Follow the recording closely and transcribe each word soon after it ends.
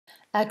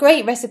A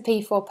great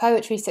recipe for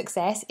poetry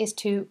success is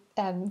to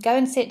go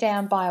and sit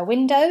down by a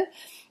window,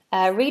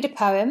 read a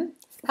poem,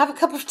 have a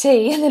cup of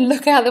tea and then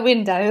look out the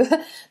window.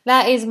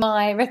 That is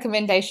my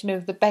recommendation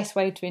of the best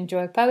way to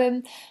enjoy a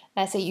poem.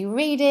 So you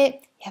read it,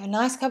 you have a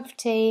nice cup of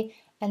tea,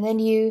 and then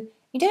you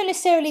don't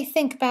necessarily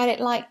think about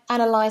it, like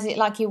analyse it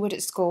like you would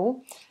at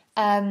school,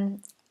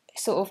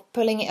 sort of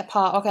pulling it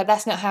apart. Okay,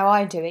 that's not how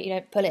I do it. You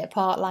don't pull it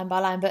apart line by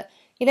line, but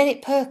you let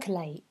it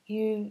percolate.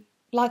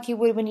 Like you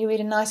would when you read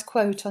a nice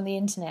quote on the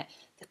internet.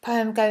 The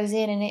poem goes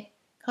in and it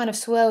kind of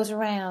swirls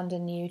around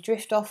and you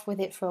drift off with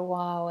it for a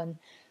while, and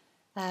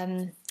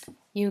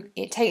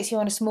it takes you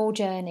on a small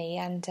journey,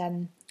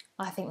 and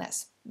I think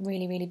that's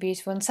really, really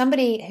beautiful. And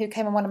somebody who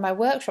came on one of my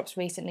workshops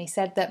recently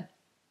said that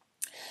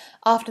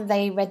after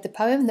they read the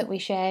poem that we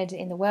shared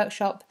in the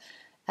workshop,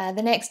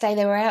 the next day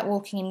they were out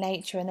walking in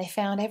nature and they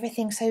found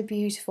everything so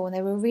beautiful, and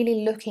they were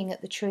really looking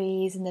at the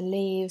trees and the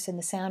leaves and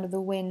the sound of the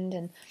wind,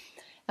 and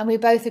we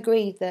both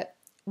agreed that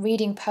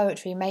reading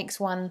poetry makes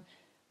one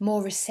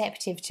more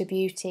receptive to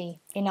beauty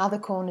in other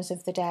corners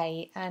of the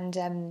day, and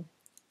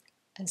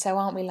so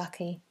aren't we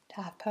lucky to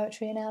have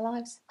poetry in our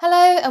lives?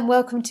 Hello and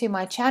welcome to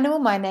my channel.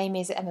 My name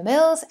is Emma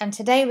Mills, and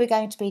today we're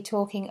going to be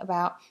talking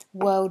about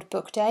World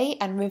Book Day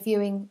and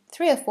reviewing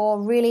 3 or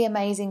 4 really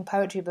amazing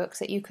poetry books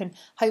that you can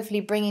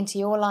hopefully bring into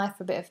your life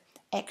for a bit of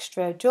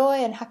extra joy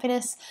and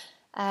happiness.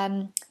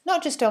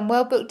 Not just on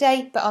World Book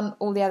Day, but on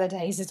all the other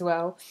days as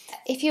well.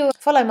 If you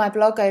follow my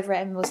blog over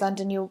at Emma Mills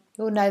London, you'll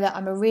know that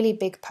I'm a really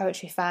big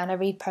poetry fan. I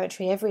read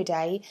poetry every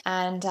day,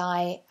 and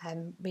I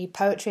read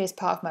poetry as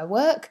part of my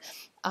work.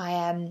 I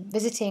am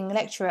visiting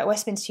lecturer at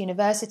Westminster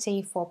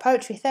University for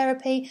poetry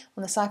therapy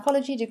on the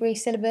psychology degree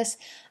syllabus,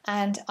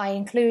 and I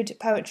include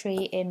poetry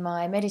in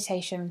my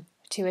meditation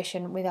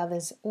tuition with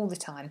others all the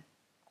time.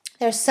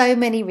 There are so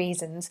many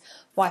reasons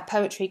why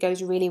poetry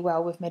goes really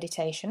well with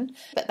meditation,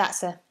 but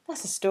that's a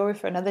story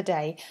for another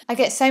day. I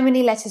get so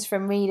many letters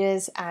from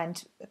readers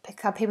and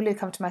people who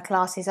come to my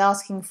classes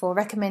asking for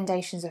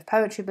recommendations of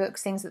poetry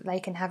books, things that they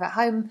can have at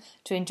home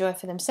to enjoy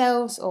for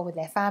themselves or with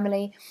their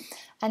family.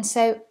 And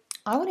so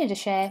I wanted to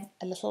share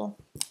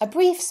a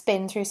brief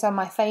spin through some of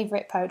my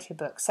favourite poetry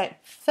books. So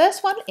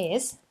first one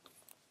it's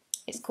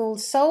called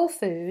Soul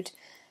Food,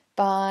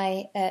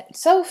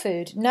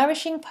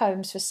 Nourishing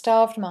Poems for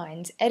Starved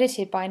Minds,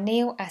 edited by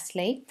Neil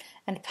Astley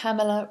and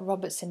Pamela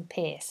Robertson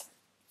Pierce.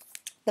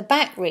 The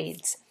back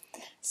reads,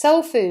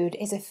 Soul Food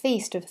is a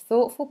feast of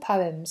thoughtful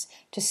poems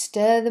to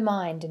stir the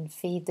mind and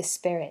feed the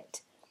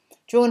spirit.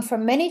 Drawn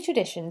from many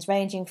traditions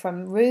ranging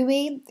from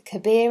Rumi,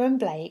 Kabir and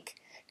Blake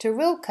to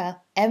Rilke,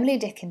 Emily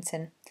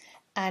Dickinson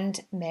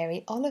and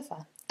Mary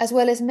Oliver, as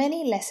well as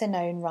many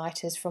lesser-known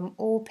writers from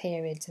all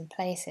periods and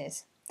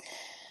places.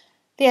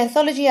 The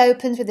anthology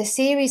opens with a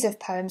series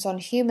of poems on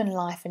human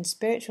life and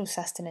spiritual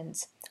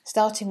sustenance,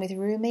 starting with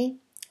Rumi,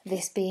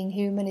 This Being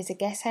Human is a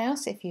Guest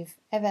House. If you've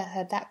ever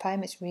heard that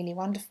poem, it's really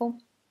wonderful.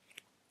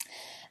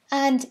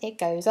 And it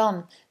goes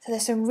on. So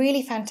there's some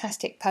really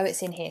fantastic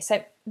poets in here.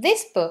 So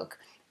this book,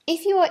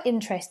 if you are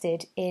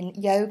interested in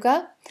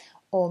yoga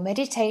or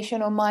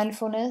meditation or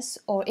mindfulness,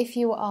 or if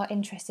you are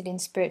interested in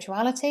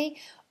spirituality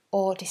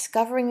or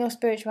discovering your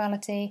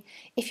spirituality,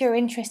 if you're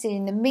interested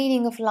in the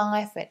meaning of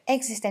life and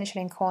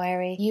existential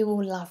inquiry, you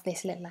will love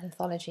this little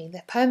anthology.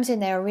 The poems in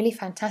there are really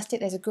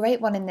fantastic. There's a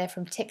great one in there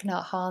from Thich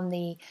Nhat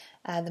Hanh,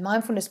 the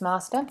mindfulness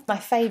master. My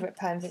favourite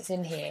poem that's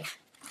in here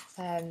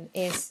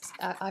is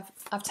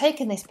I've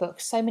taken this book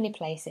so many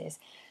places.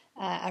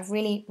 I've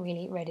really,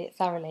 really read it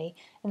thoroughly.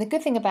 And the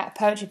good thing about a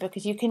poetry book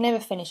is you can never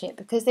finish it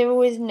because they're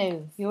always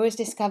new. You always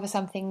discover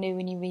something new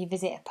when you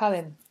revisit a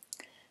poem.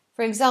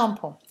 For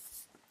example,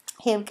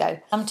 here we go.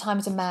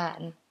 Sometimes a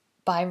Man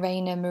by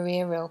Rainer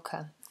Maria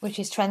Rilke, which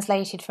is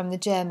translated from the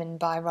German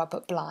by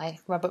Robert Bly.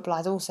 Robert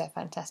Bly is also a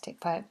fantastic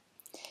poet.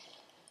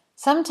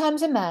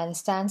 Sometimes a man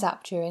stands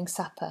up during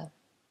supper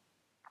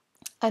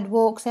and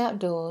walks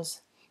outdoors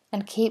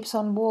and keeps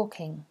on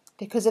walking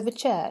because of a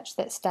church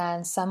that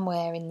stands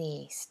somewhere in the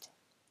east.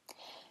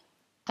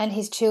 And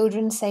his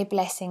children say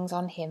blessings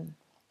on him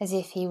as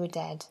if he were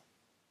dead.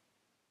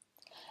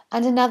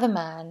 And another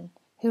man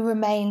who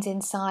remains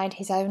inside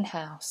his own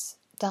house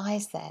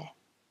dies there,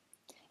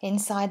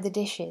 inside the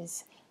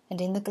dishes and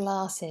in the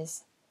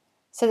glasses,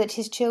 so that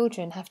his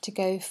children have to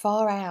go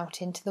far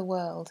out into the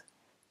world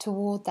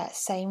toward that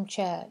same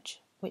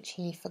church which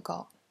he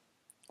forgot.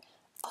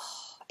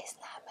 Oh, isn't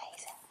that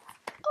amazing?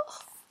 Oh,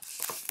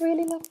 I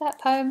really love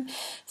that poem.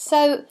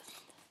 So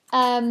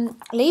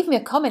leave me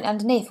a comment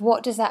underneath.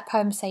 What does that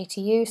poem say to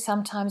you?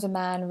 Sometimes a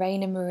Man,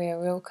 Rainer Maria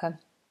Rilke.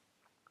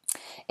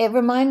 It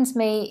reminds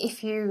me,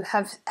 if you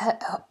have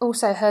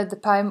also heard the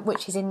poem,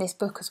 which is in this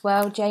book as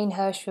well, Jane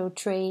Hirshfield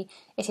Tree,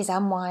 it is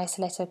unwise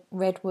to let a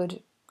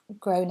redwood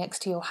grow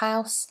next to your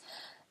house.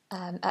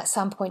 At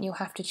some point you'll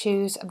have to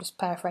choose, I'm just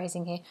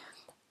paraphrasing here,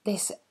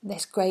 this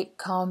great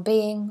calm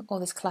being or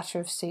this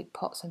clutter of soup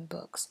pots and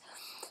books.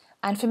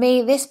 And for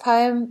me, this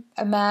poem,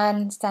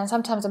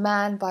 Sometimes a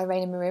Man by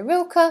Rainer Maria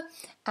Rilke,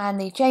 and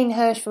the Jane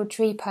Hirshfield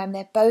Tree poem,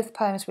 they're both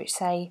poems which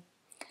say,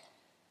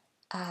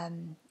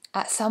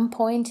 at some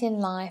point in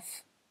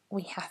life,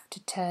 we have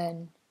to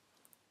turn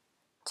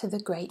to the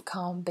great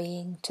calm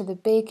being, to the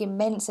big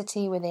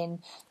immensity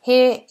within.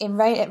 Here in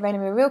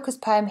Rainer Rilke's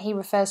poem, he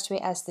refers to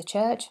it as the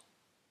church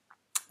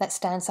that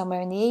stands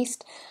somewhere in the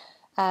east.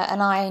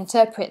 And I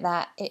interpret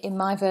that in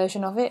my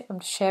version of it, I'm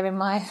just sharing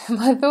my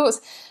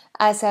thoughts,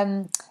 as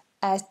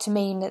to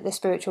mean that the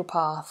spiritual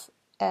path.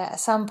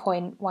 At some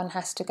point, one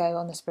has to go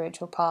on the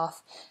spiritual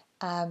path.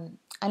 And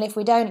if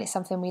we don't, it's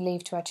something we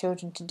leave to our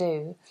children to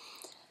do.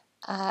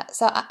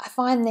 So I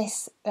find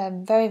this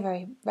very,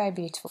 very, very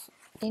beautiful.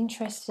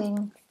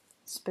 Interesting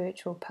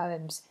spiritual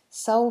poems.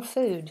 Soul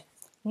Food.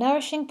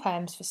 Nourishing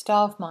Poems for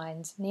Starved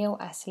Minds. Neil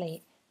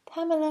Astley.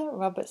 Pamela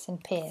Robertson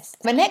Pierce.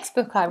 My next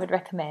book I would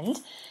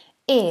recommend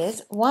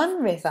is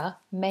One River,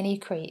 Many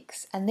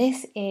Creeks. And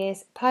this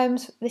is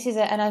poems. This is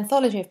an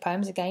anthology of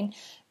poems, again,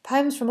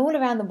 poems from all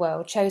around the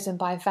world, chosen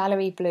by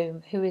Valerie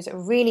Bloom, who is a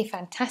really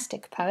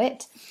fantastic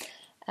poet.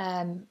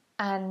 And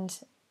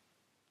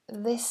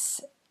this,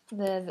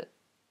 but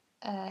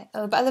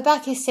the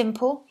back is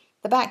simple.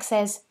 The back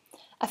says,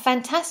 a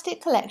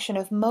fantastic collection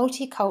of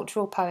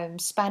multicultural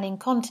poems spanning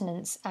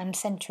continents and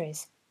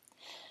centuries.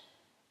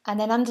 And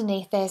then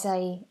underneath there's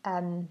a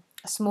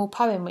small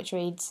poem which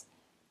reads,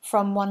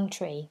 From One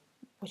Tree,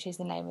 which is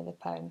the name of the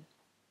poem.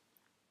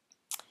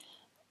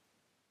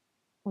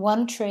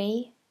 One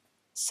tree,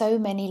 so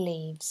many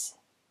leaves.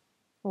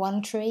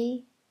 One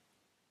tree,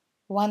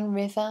 one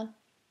river,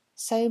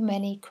 so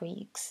many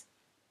creeks.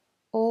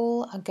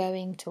 All are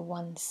going to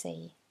one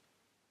sea.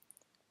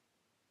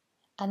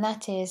 And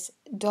that is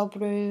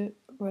Dobru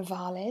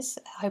Rivales,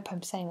 I hope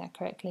I'm saying that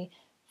correctly,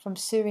 from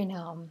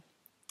Suriname.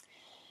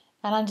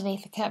 And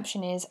underneath the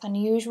caption is,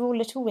 unusual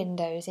little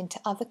windows into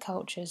other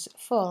cultures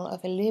full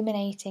of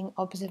illuminating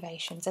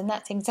observations. And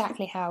that's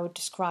exactly how I would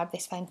describe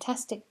this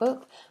fantastic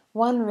book,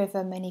 One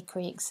River, Many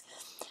Creeks.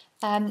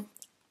 The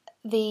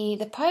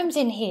poems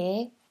in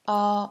here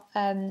are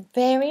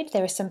varied.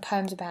 There are some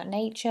poems about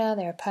nature,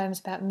 there are poems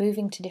about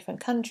moving to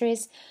different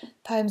countries,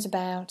 poems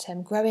about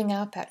growing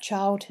up, about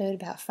childhood,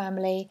 about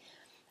family.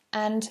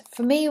 And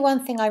for me,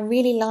 one thing I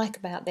really like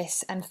about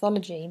this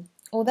anthology,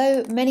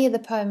 although many of the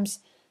poems,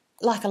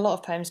 like a lot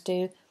of poems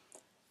do,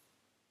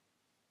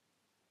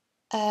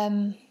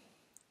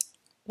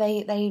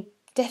 they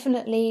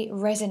definitely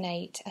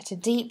resonate at a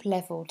deep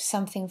level to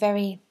something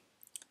very,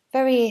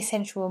 very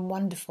essential and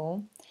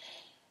wonderful.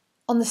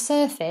 On the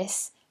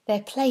surface, they're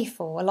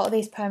playful. A lot of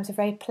these poems are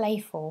very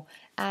playful,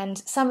 and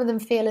some of them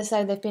feel as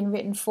though they've been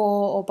written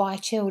for or by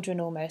children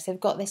almost. They've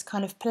got this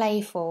kind of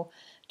playful,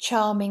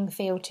 charming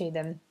feel to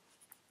them.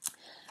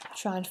 I'll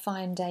try and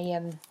find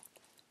there's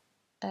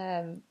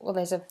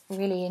a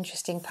really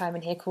interesting poem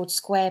in here called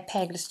Square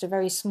Peg, just a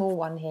very small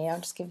one here. I'll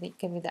just give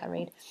you that a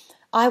read.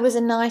 I was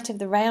a knight of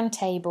the Round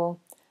Table.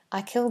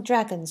 I killed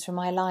dragons for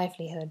my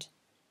livelihood.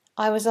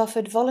 I was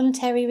offered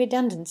voluntary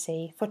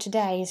redundancy, for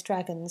today's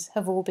dragons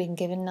have all been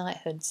given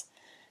knighthoods.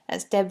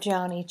 That's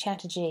Debjani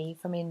Chatterjee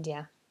from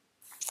India.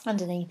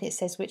 Underneath it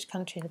says which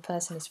country the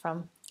person is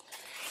from.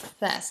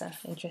 That's an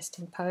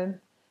interesting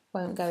poem.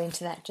 Won't go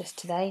into that just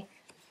today.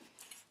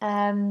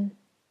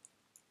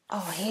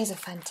 Here's a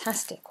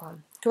fantastic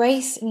one.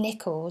 Grace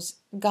Nichols,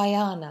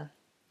 Guyana.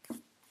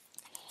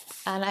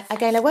 And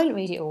I won't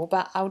read it all,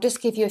 but I'll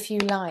just give you a few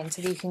lines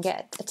so that you can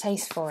get a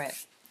taste for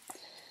it.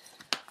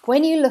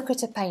 When you look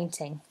at a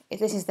painting,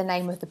 this is the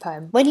name of the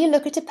poem. When you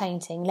look at a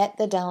painting, let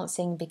the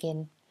dancing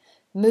begin.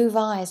 Move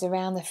eyes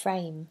around the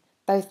frame,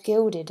 both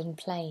gilded and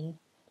plain.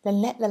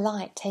 Then let the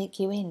light take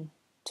you in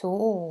to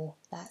all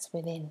that's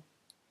within.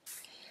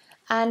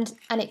 And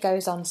it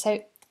goes on.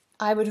 So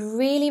I would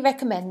really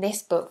recommend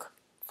this book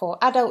for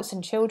adults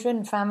and children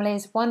and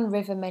families. One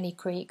River, Many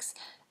Creeks.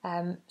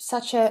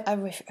 Such a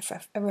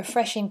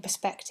refreshing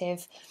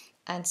perspective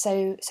and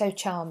so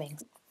charming.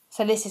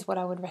 So this is what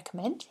I would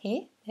recommend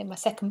here in my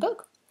second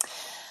book.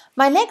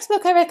 My next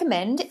book I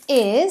recommend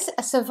is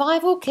A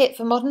Survival Kit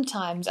for Modern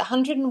Times,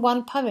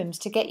 101 Poems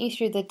to Get You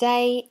Through the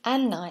Day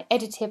and Night,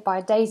 edited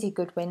by Daisy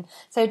Goodwin.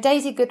 So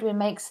Daisy Goodwin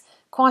makes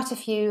quite a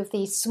few of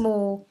these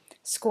small,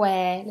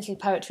 square little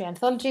poetry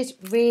anthologies,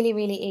 really,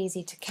 really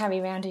easy to carry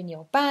around in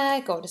your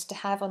bag or just to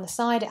have on the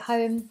side at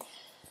home.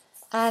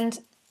 And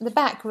the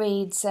back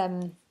reads,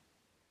 the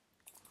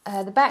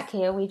back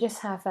here we just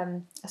have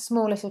a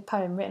small little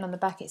poem written on the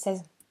back. It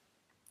says,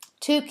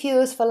 2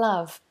 cures for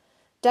love.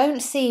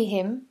 Don't see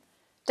him,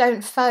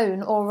 don't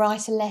phone or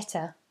write a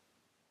letter.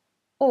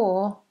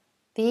 Or,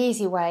 the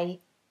easy way,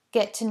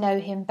 get to know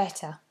him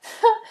better,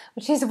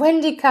 which is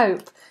Wendy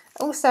Cope,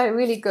 also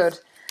really good.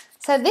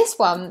 So this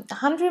one,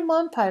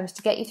 101 Poems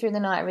to Get You Through the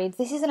Night reads,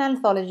 this is an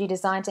anthology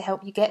designed to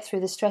help you get through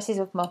the stresses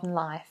of modern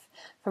life,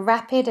 for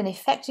rapid and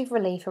effective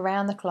relief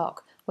around the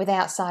clock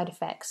without side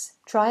effects.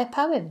 Try a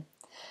poem.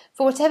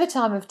 For whatever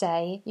time of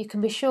day, you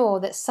can be sure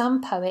that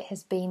some poet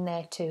has been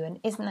there too, and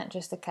isn't that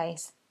just the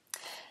case?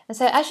 And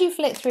so as you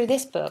flick through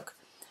this book,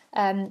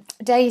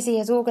 Daisy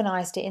has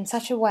organised it in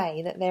such a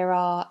way that there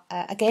are,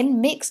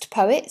 again, mixed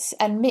poets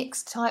and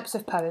mixed types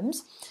of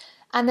poems,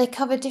 and they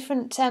cover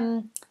different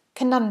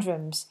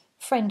conundrums,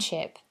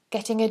 friendship,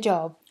 getting a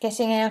job,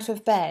 getting out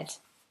of bed,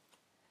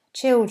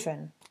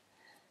 children.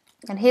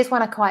 And here's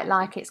one I quite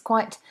like. It's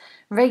quite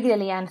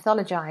regularly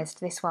anthologised,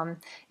 this one.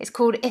 It's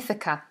called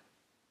Ithaca.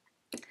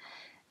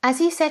 As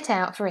you set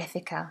out for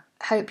Ithaca,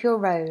 hope your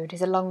road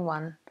is a long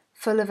one,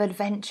 full of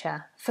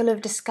adventure, full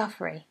of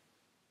discovery.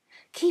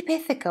 Keep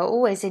Ithaca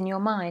always in your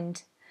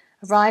mind.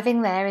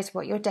 Arriving there is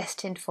what you're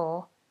destined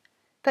for.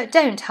 But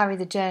don't hurry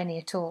the journey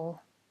at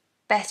all.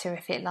 Better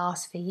if it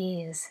lasts for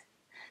years.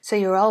 So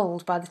you're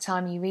old by the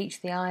time you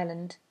reach the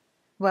island,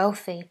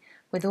 wealthy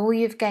with all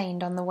you've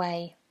gained on the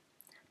way,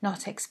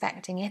 not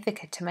expecting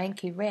Ithaca to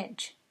make you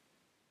rich.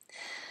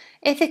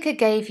 Ithaca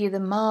gave you the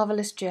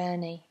marvellous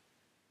journey.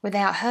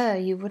 Without her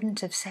you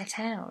wouldn't have set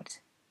out.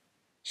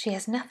 She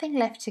has nothing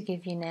left to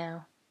give you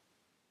now.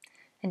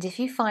 And if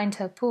you find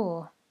her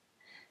poor,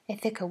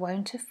 Ithaca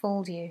won't have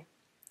fooled you.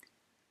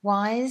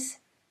 Wise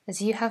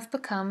as you have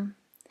become,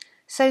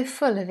 so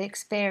full of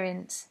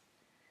experience,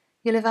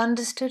 you'll have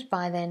understood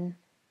by then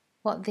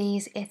what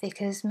these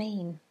Ithacas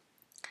mean.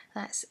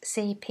 That's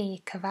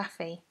C.P.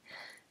 Cavafy,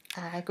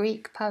 a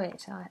Greek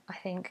poet, I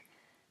think.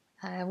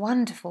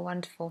 Wonderful,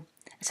 wonderful.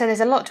 So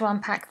there's a lot to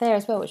unpack there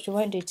as well, which we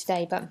won't do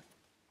today, but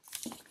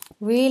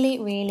really,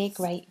 really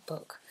great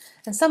book.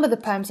 And some of the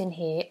poems in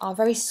here are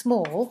very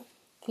small,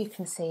 you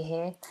can see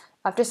here.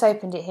 I've just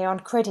opened it here on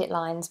credit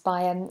lines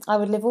by I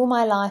would live all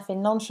my life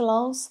in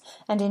nonchalance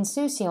and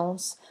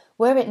insouciance,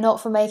 were it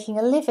not for making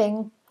a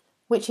living,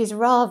 which is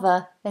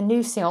rather a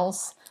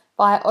nuisance,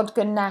 by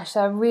Ogden Nash.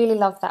 So I really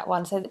love that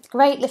one. So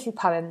great little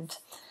poems.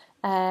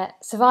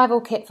 Survival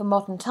kit for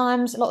modern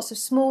times. Lots of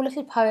small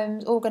little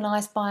poems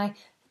organised by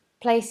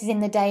places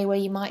in the day where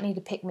you might need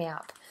to pick me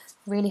up.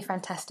 Really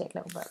fantastic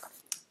little book.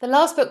 The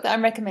last book that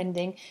I'm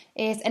recommending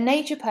is A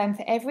Nature Poem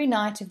for Every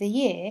Night of the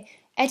Year,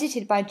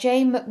 edited by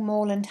J.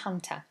 McMorland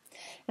Hunter.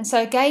 And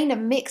so again, a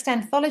mixed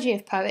anthology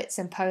of poets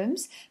and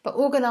poems, but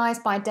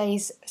organised by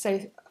days.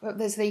 So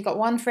you've got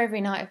one for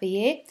every night of the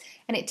year,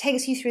 and it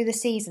takes you through the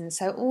seasons.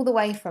 So all the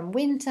way from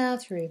winter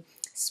through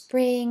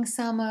spring,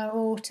 summer,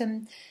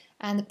 autumn.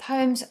 And the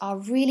poems are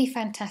really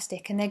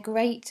fantastic, and they're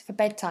great for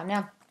bedtime.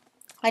 Now,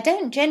 I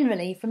don't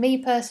generally, for me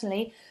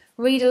personally,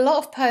 read a lot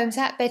of poems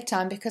at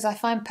bedtime because I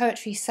find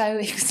poetry so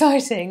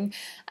exciting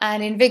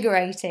and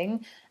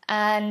invigorating,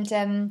 and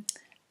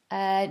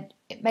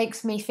it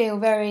makes me feel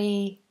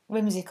very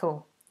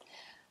whimsical.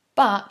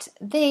 But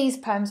these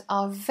poems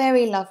are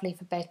very lovely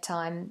for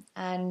bedtime,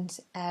 and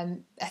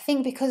I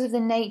think because of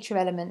the nature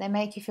element, they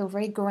make you feel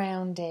very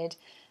grounded.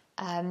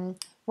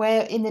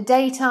 Where in the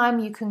daytime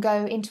you can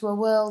go into a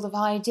world of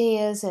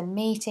ideas and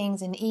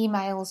meetings and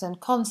emails and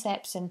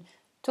concepts and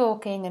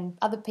talking and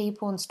other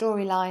people and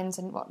storylines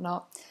and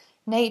whatnot.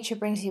 Nature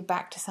brings you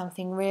back to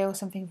something real,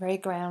 something very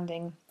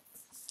grounding.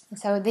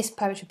 So this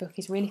poetry book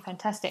is really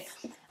fantastic.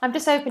 I'm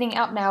just opening it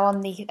up now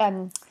on the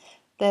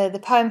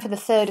poem for the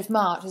 3rd of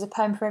March. There's a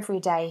poem for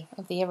every day,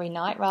 of the every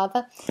night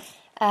rather.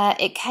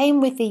 It came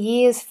with the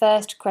year's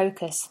first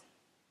crocus.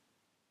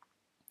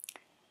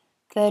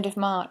 3rd of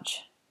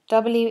March.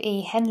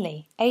 W.E.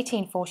 Henley,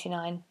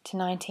 1849 to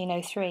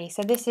 1903.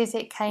 So this is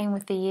It Came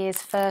with the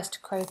Year's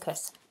First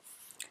Crocus.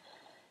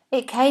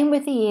 It came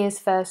with the year's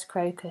first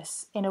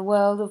crocus in a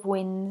world of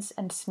winds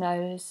and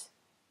snows,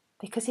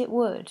 because it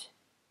would,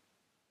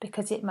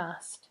 because it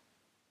must,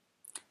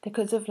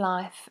 because of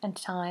life and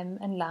time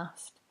and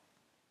lust.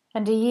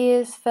 And a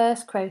year's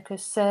first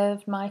crocus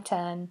served my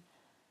turn,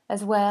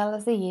 as well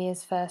as the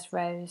year's first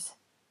rose.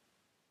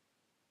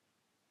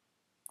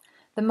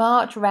 The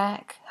March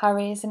rack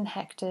hurries and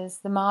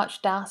hectors, the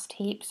March dust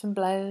heaps and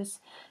blows,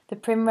 the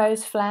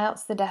primrose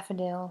flouts the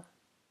daffodil.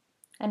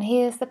 And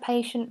here's the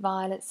patient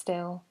violet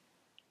still,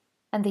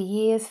 and the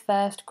year's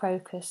first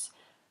crocus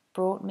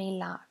brought me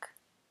luck.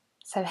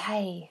 So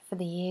hey for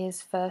the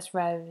year's first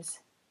rose.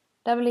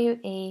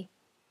 W.E.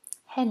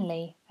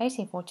 Henley,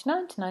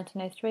 1849 to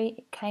 1903.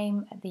 It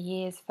came at the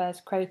year's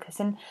first crocus.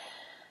 And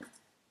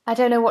I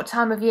don't know what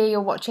time of year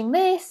you're watching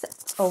this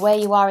or where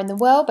you are in the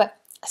world, but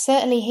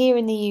certainly here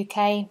in the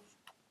UK,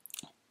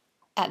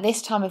 at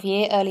this time of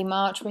year, early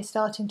March, we're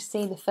starting to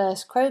see the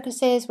first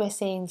crocuses. We're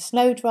seeing the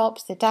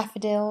snowdrops, the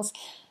daffodils,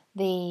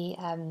 the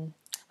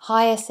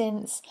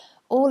hyacinths,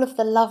 all of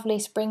the lovely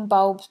spring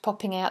bulbs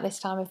popping out this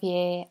time of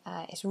year.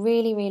 It's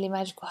really, really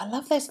magical. I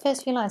love those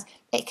first few lines.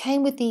 It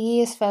came with the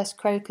year's first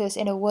crocus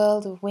in a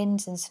world of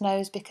winds and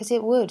snows, because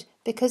it would,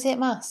 because it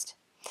must,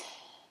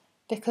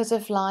 because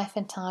of life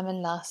and time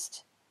and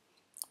lust,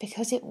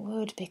 because it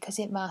would, because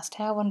it must.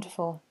 How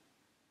wonderful.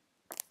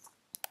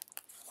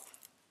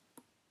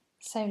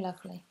 So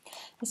lovely.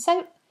 And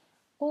so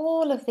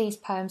all of these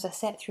poems are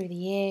set through the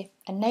year,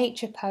 a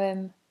nature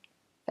poem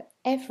for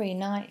every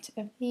night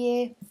of the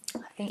year.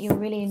 I think you'll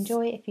really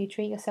enjoy it if you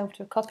treat yourself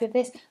to a copy of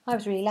this. I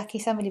was really lucky.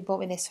 Somebody bought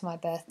me this for my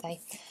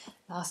birthday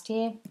last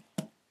year.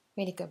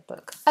 Really good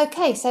book.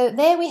 Okay, so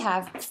there we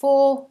have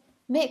 4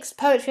 mixed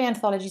poetry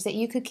anthologies that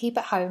you could keep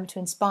at home to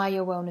inspire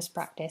your wellness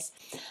practice.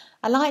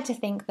 I like to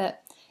think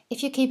that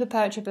if you keep a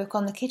poetry book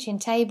on the kitchen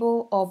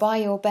table or by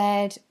your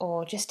bed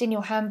or just in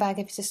your handbag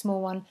if it's a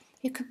small one,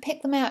 you can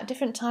pick them out at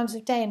different times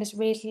of day and just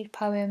read a little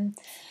poem.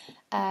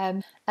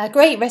 A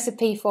great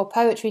recipe for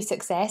poetry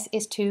success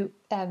is to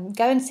go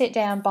and sit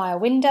down by a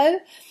window,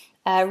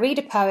 read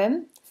a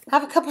poem,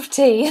 have a cup of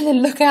tea and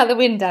then look out the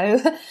window.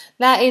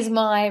 That is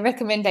my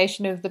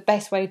recommendation of the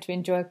best way to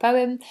enjoy a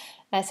poem.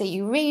 So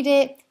you read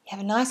it, you have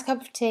a nice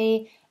cup of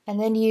tea, and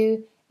then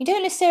you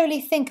don't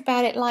necessarily think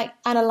about it, like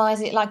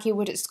analyse it like you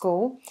would at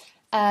school,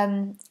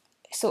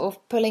 sort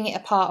of pulling it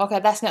apart. Okay,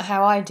 that's not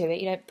how I do it.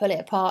 You don't pull it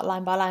apart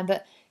line by line,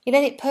 but you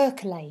let it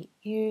percolate.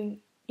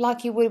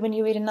 Like you would when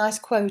you read a nice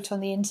quote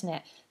on the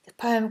internet. The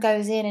poem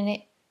goes in and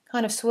it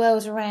kind of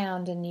swirls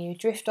around and you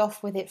drift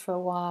off with it for a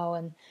while,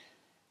 and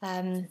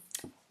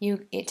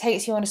it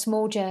takes you on a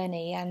small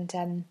journey,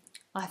 and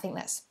I think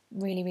that's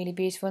really, really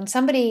beautiful. And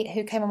somebody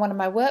who came on one of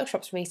my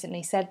workshops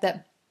recently said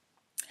that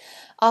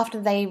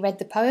after they read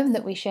the poem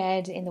that we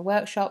shared in the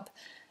workshop,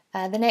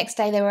 the next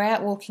day they were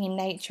out walking in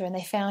nature and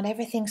they found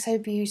everything so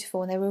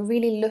beautiful, and they were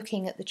really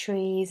looking at the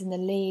trees and the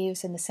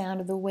leaves and the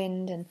sound of the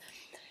wind,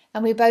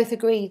 and we both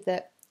agreed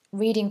that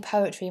reading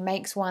poetry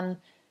makes one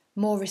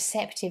more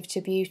receptive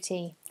to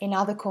beauty in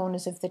other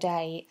corners of the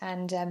day,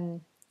 and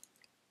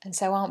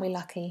so aren't we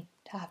lucky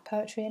to have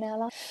poetry in our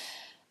life?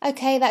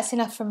 Okay, that's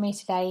enough from me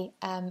today.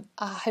 I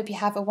hope you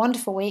have a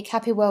wonderful week.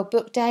 Happy World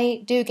Book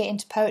Day. Do get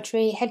into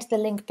poetry. Head to the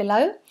link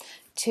below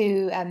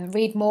to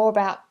read more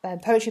about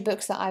poetry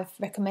books that I've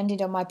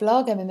recommended on my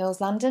blog, Emma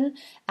Mills London,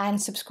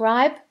 and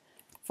subscribe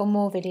for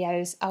more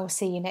videos. I will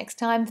see you next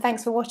time.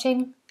 Thanks for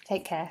watching.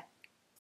 Take care.